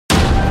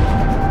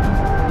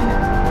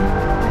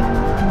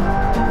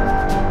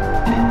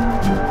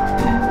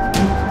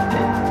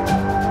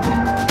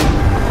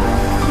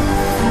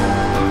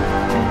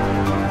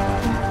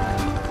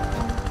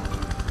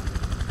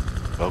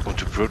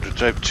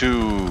Prototype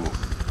 2.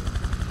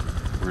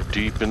 We're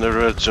deep in the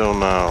red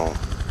zone now.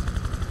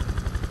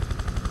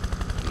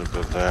 Look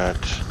at that.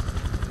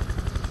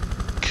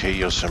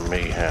 Chaos and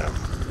mayhem.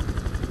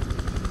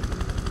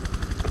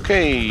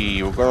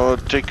 Okay, we're gonna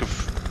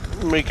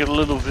make a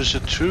little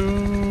visit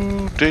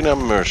to Dana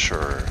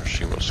Mercer.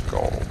 She was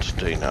called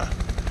Dana.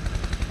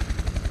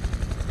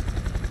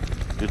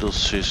 Little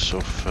sis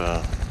of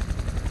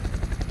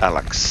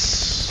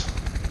Alex.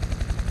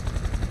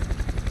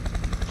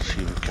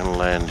 See if we can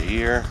land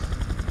here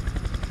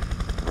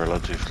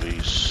relatively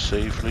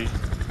safely.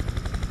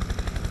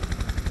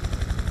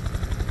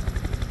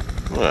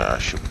 Well,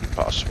 should be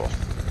possible.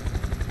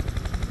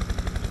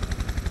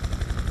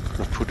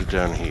 I'll put it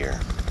down here.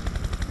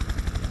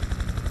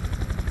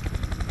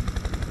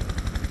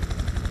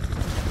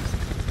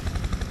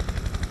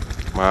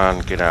 Come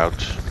on, get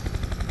out.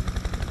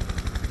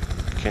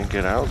 Can't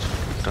get out?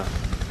 What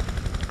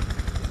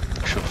the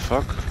actual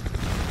fuck?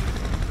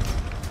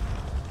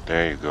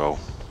 There you go.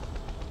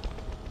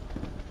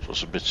 It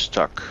was a bit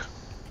stuck.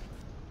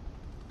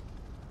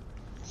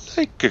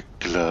 Like a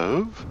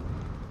glove.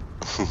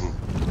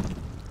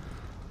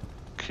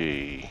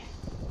 Okay.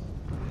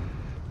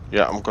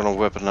 Yeah, I'm gonna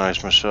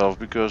weaponize myself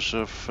because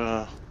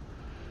of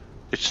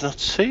it's not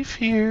safe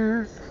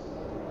here.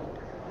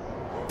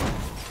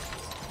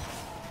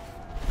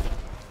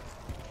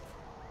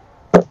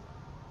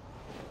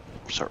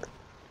 Sorry.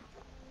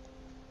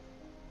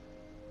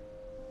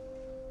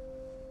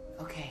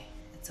 Okay,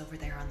 it's over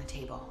there on the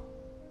table.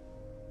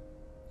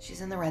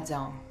 She's in the red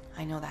zone.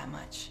 I know that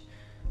much.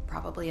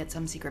 Probably at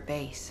some secret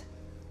base.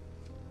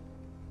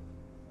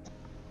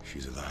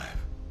 She's alive.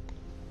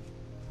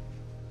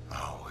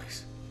 I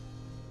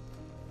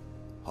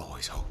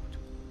always hoped.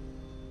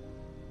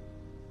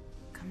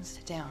 Come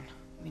sit down.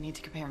 We need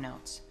to compare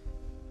notes.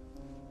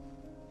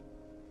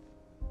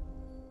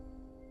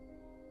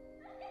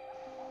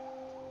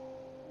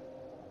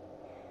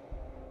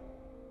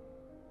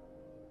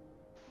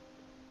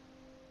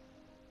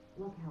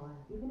 Look, Heller,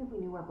 even if we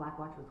knew where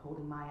Blackwatch was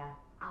holding Maya,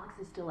 Alex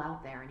is still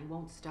out there and he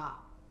won't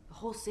stop. The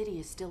whole city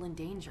is still in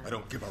danger. I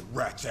don't give a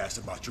rat's ass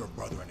about your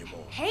brother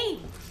anymore. Hey,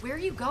 where are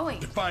you going?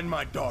 To find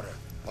my daughter.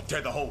 I'll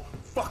tear the whole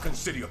fucking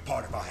city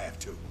apart if I have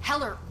to.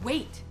 Heller,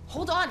 wait.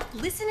 Hold on.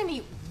 Listen to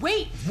me.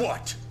 Wait.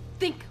 What?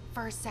 Think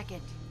for a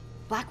second.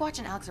 Blackwatch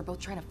and Alex are both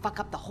trying to fuck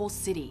up the whole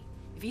city.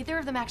 If either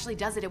of them actually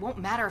does it, it won't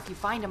matter if you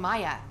find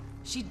Maya.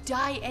 She'd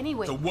die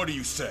anyway. So what are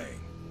you saying?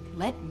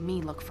 Let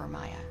me look for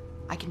Maya.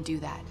 I can do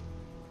that.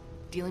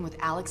 Dealing with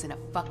Alex and a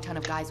fuck ton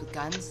of guys with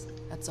guns,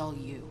 that's all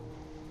you.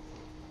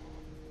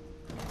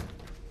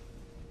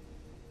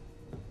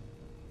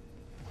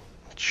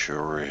 It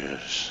sure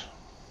is.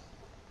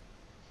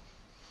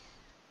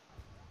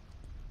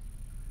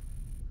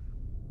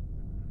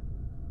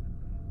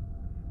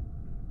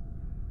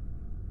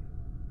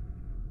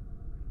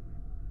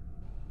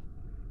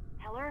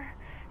 Heller,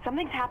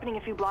 something's happening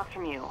a few blocks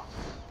from you.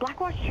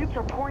 Blackwatch troops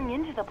are pouring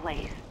into the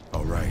place.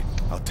 All right,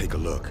 I'll take a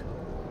look.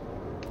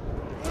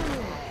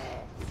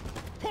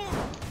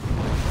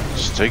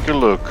 Let's take a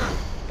look.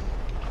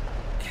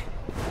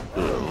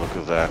 Look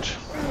at that.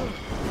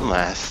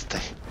 Nasty.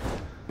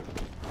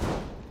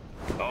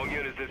 All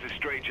units, this is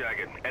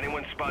Straightjacket.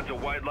 Anyone spots a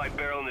white light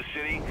barrel in the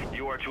city,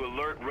 you are to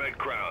alert Red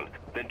Crown.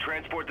 Then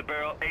transport the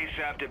barrel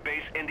ASAP to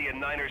base India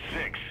 9 or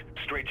 6.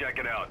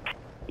 Straightjacket out.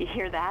 You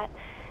hear that?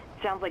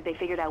 Sounds like they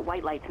figured out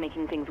white light's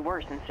making things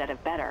worse instead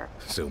of better.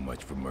 So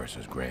much for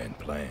Mercer's grand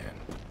plan.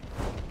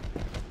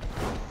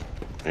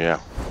 Yeah.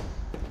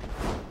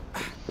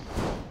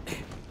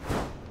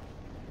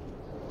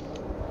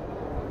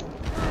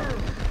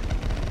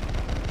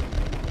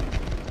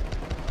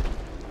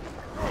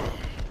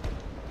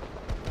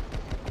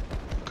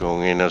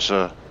 Going in as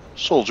a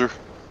soldier.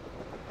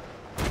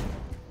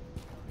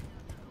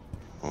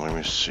 Let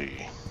me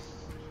see.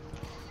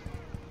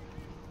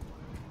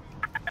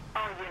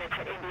 All units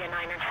at India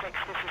 9 or 6,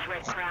 this is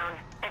Red Crown.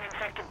 An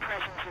infected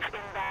presence is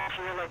inbound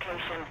to your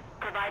location.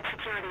 Provide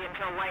security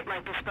until white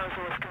light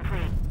disposal is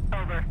complete.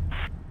 Over.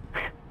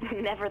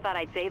 Never thought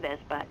I'd say this,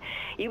 but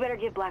you better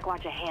give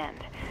Blackwatch a hand.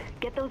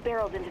 Get those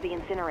barrels into the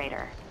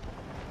incinerator.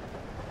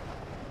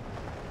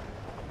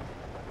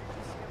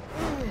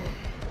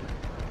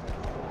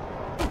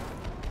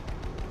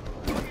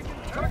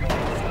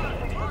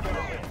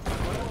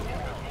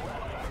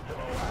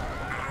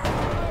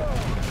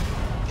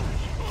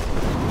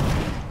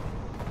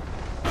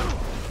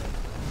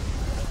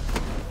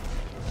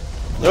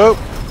 Nope.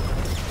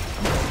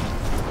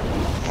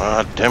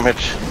 Ah, damn it.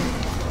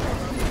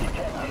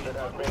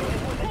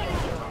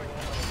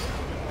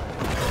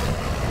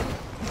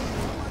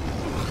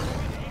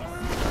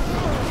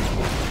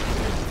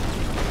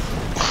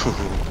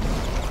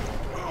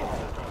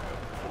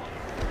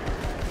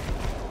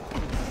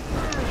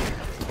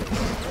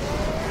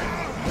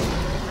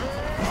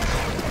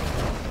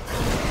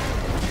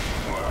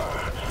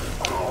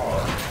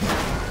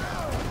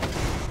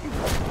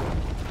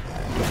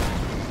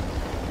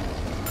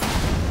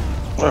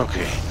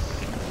 Okay.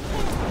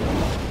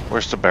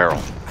 Where's the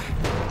barrel?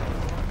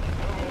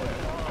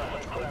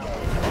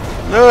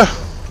 No.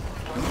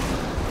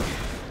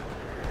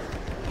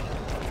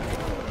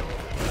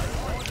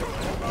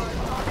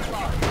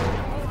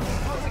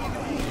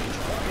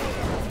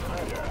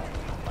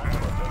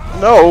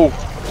 No!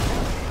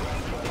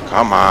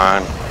 Come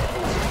on.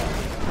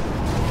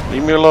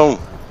 Leave me alone.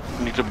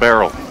 I need a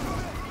barrel.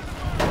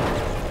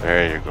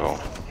 There you go.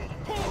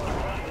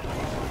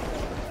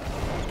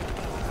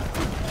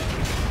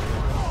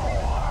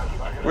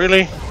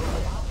 Really?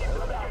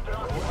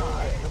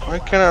 Why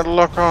can't I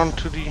lock on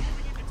to the...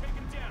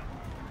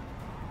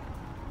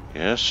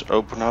 Yes,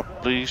 open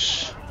up,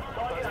 please.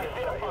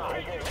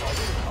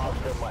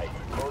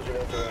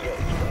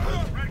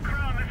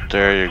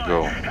 There you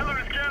go. Heller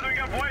is gathering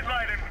up white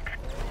lighting.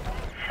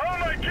 Oh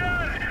my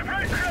god!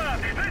 Red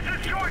Crown! This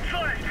is short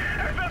slice!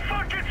 There's a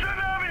fucking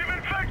tsunami of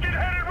infected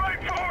headed right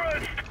for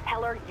us!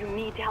 Heller, you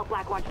need to help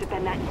Blackwatch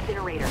defend that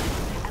incinerator.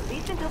 At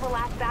least until the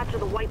last batch of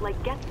the white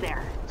light gets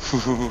there.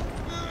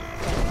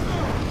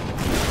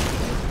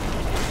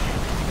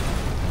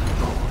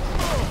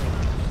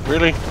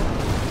 Really?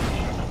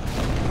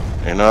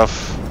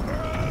 Enough.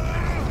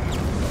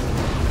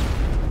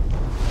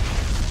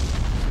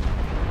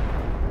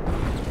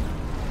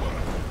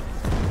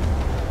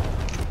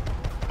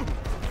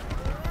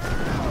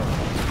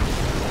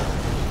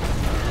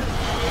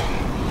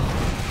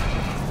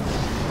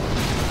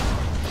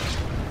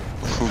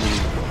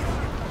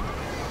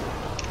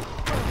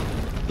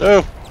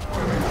 No.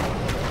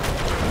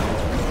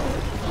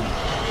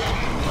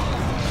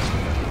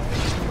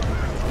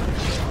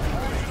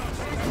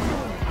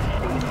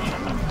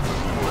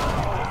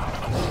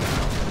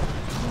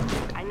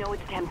 I know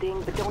it's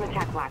tempting, but don't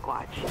attack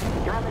Blackwatch.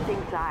 You're on the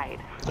same side.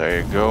 There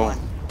you go.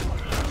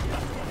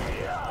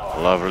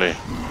 Lovely.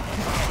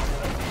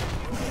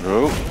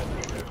 No.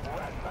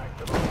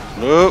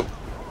 No.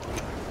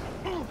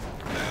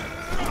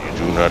 You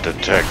do not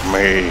attack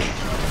me.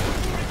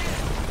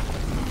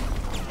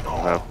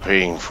 Without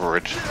paying for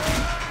it.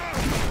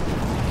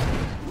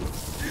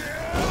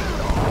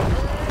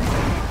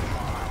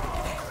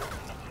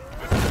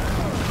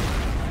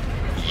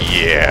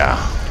 Yeah.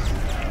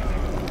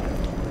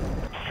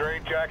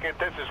 Straight Jacket,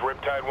 this is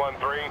Riptide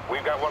 1-3.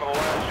 We've got one of the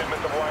last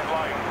shipments of white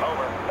light.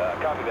 Over.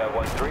 Copy that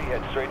 1-3.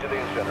 Head straight to the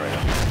incinerator.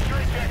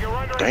 Straight Jacket,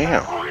 run right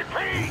Damn. back.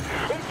 Repeat!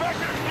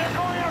 Infected, they're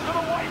going after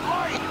the white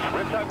light!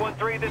 Riptide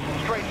 1-3, this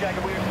is Straight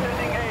Jacket. We are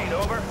sending aid.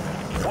 Over.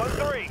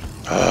 1-3.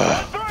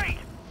 1-3!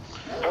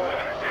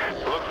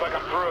 Looks like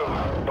I'm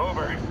through.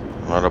 Over.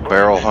 Not a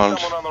barrel hunt.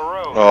 Someone on the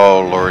road.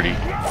 Oh lordy.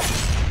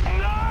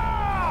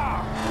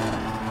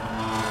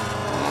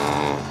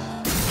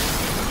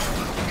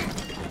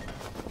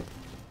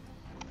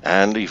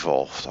 And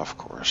evolved, of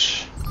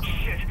course.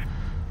 Shit.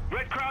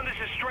 Red Crown, this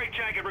is Straight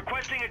Jacket.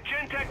 Requesting a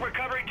Gentech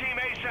recovery team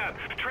ASAP.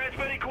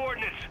 Transmitting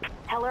coordinates.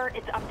 Heller,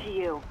 it's up to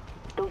you.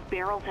 Those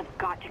barrels have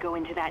got to go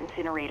into that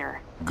incinerator.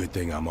 Good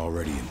thing I'm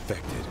already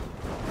infected.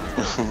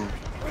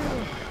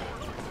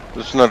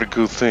 That's not a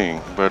good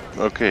thing, but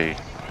okay.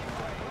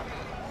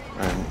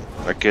 And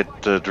I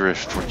get the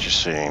drift what you're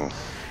saying.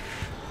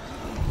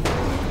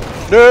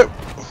 No!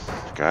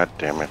 God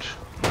damn it.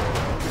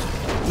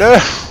 No!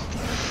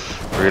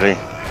 Really?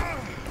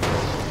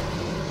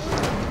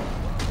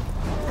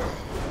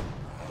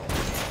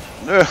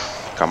 No!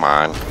 Come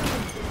on.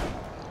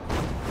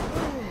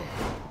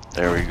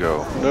 There we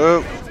go.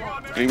 No!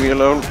 Leave me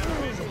alone.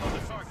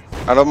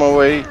 Out of my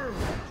way.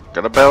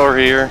 Got a beller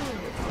here.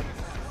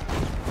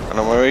 Out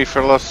of my way,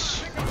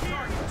 fellas.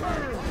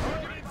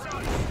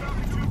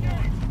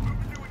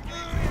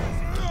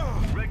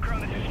 Red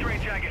Crown, this is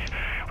Straight Jacket.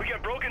 We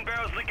got broken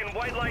barrels leaking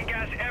white light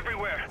gas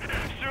everywhere.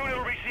 Soon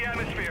it'll reach the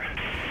atmosphere.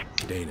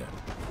 Dana,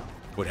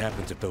 what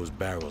happens if those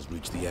barrels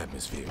reach the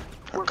atmosphere?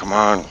 Oh, come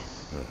on.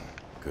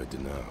 Good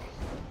to know.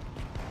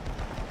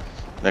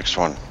 Next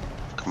one.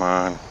 Come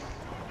on.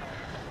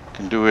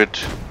 Can do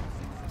it.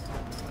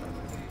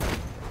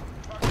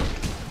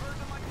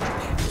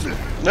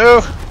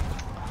 No!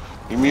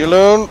 Leave me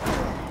alone.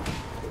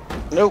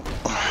 Nope.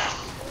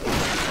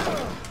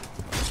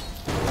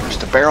 Where's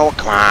the barrel?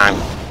 Come on.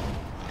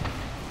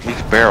 Leave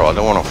the barrel. I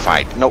don't want to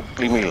fight. Nope.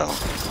 Leave me alone.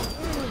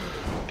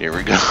 There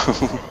we go.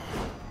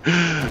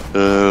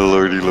 Oh,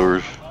 lordy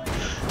lord.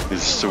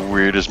 This is the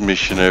weirdest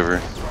mission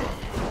ever.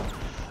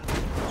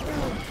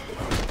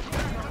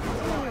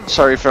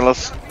 Sorry,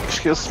 fellas.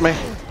 Excuse me.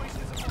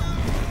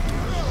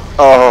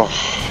 Oh.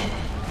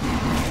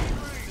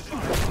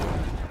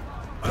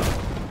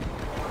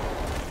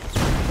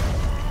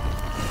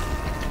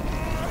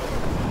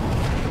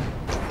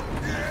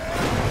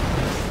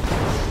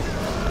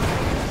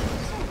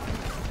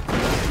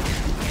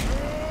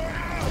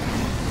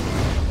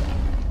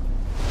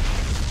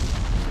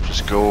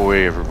 Just go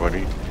away,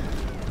 everybody.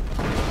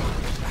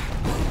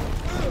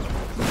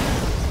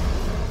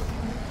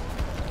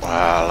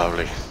 Ah,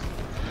 lovely.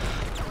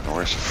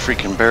 Where's the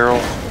freaking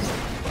barrel?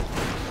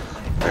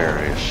 There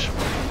it is.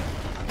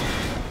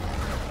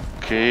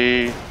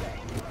 Okay.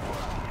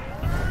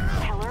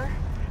 Heller,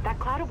 that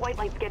cloud of white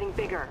light's getting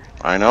bigger.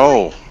 I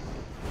know.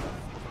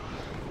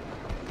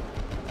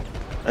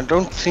 I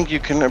don't think you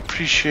can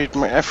appreciate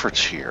my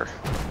efforts here.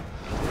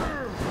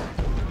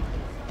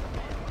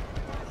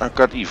 I've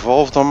got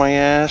evolved on my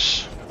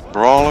ass.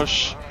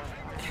 Brawlers.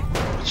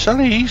 It's not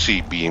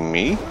easy being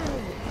me.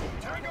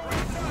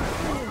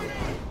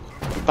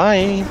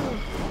 Bye.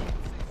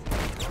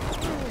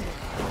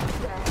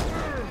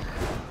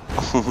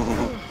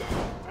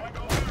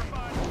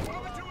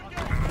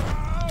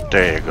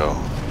 There you go.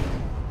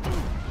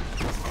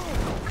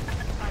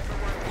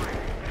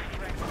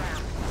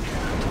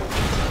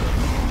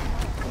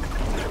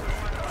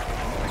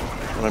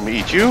 Let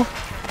me eat you.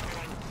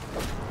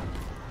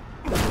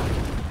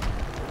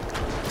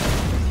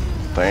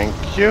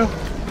 Thank you.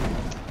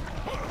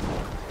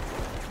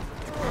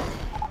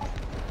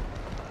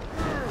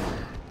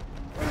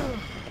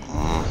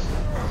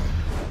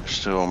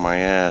 Still on my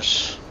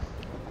ass.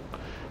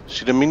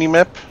 See the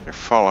mini-map? They're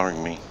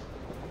following me.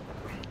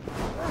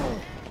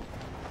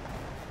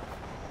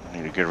 I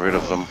need to get rid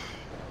of them.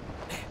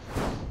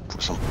 For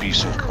some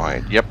peace and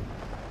quiet. Yep.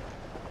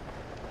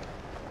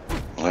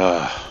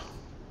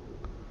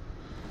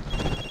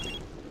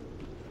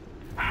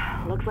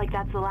 Looks like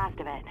that's the last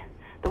of it.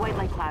 The white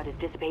light cloud is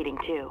dissipating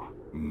too.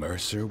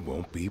 Mercer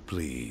won't be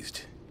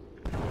pleased.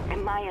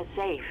 And Maya's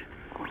safe.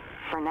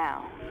 For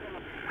now.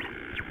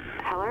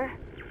 Heller?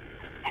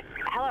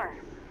 Heller,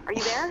 are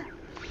you there?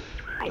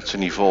 That's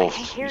an evolved. I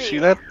can't hear You see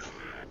you. that?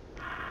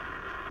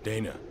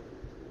 Dana.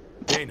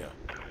 Dana.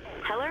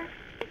 Heller?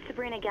 It's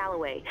Sabrina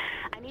Galloway.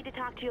 I need to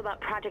talk to you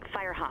about Project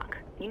Firehawk.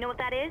 You know what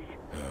that is?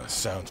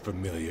 Sounds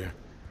familiar.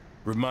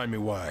 Remind me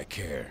why I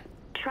care.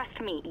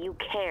 Trust me, you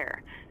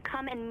care.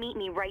 Come and meet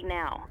me right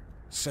now.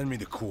 Send me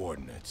the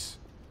coordinates.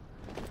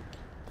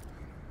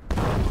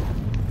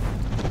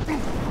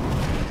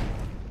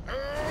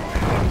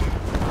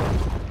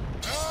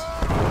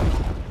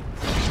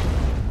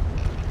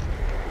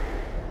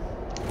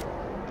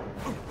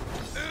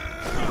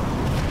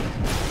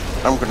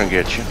 I'm gonna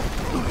get you.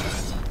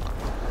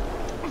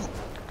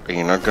 And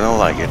you're not gonna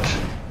like it.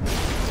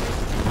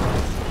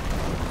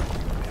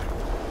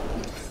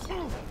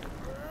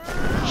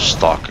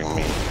 Stalking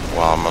me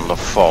while I'm on the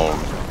phone.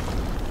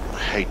 I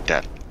hate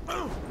that.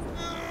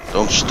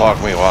 Don't stalk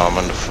me while I'm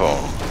on the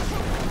phone.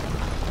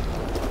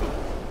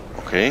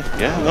 Okay,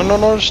 yeah,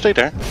 no, stay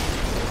there.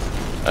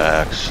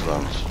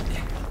 Excellent.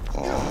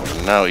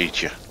 Oh, now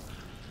eat you.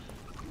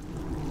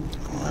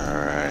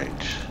 Alright.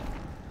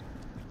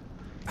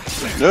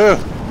 No!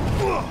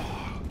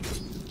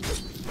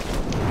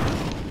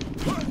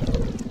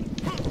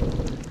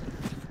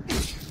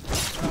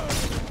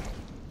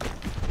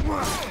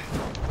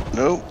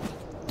 No.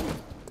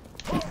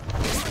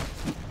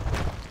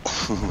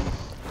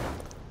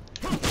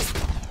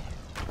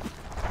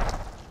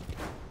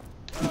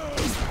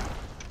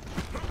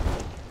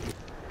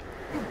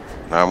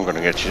 Now I'm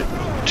gonna get you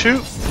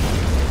too.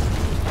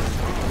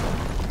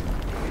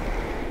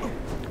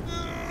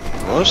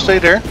 Well, stay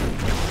there.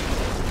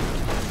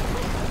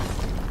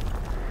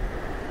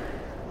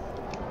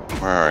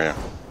 Where are you?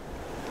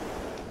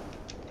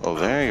 Oh,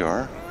 there you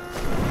are.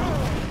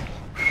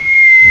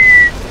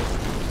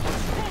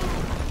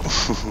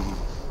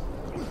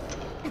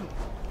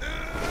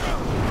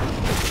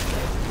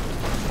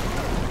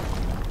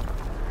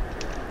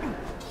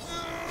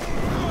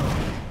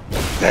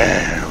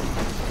 Damn.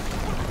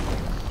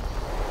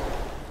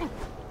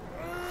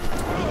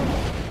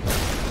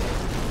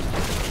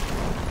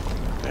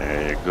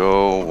 There you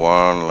go,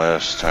 one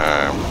last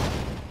time.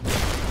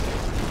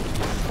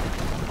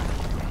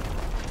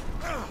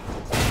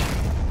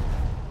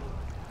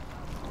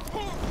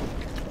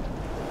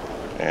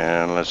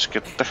 And let's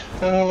get the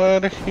hell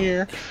out of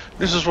here.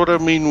 This is what I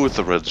mean with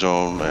the red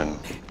zone and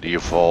the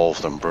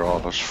evolved and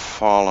brawlers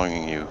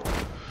following you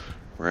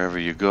wherever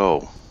you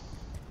go.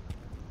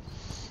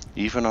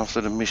 Even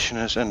after the mission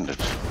has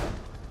ended.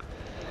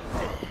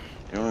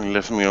 You only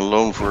left me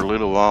alone for a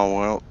little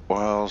while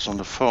I was on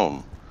the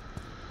phone.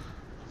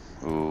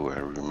 Ooh, I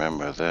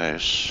remember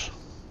this.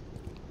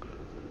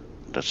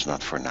 That's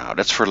not for now,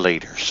 that's for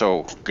later.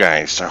 So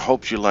guys, I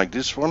hope you like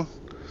this one.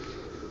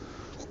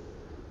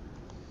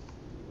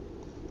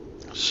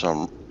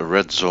 Some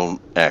red zone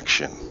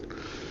action.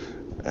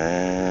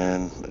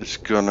 And it's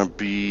gonna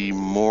be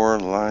more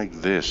like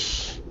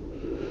this.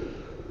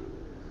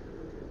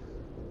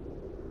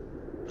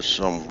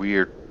 Some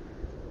weird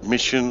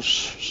missions,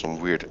 some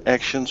weird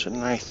actions, and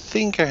I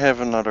think I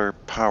have another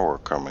power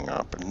coming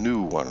up, a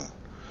new one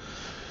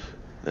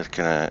that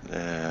can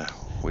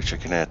which I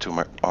can add to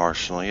my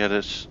arsenal. Yeah,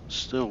 there's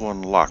still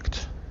one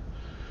locked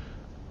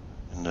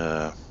in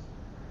the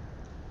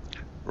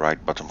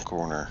right bottom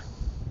corner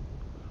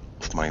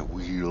of my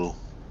wheel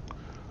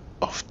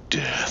of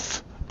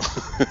death.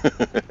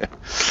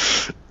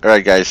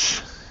 Alright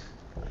guys,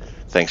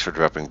 thanks for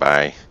dropping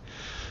by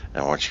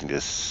and watching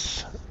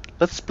this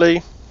Let's Play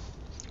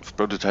of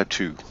Prototype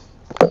 2.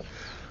 Oh,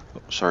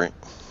 sorry.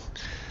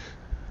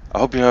 I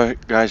hope you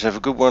guys have a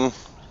good one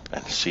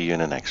and see you in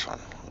the next one.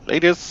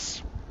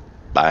 Latest.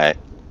 Bye.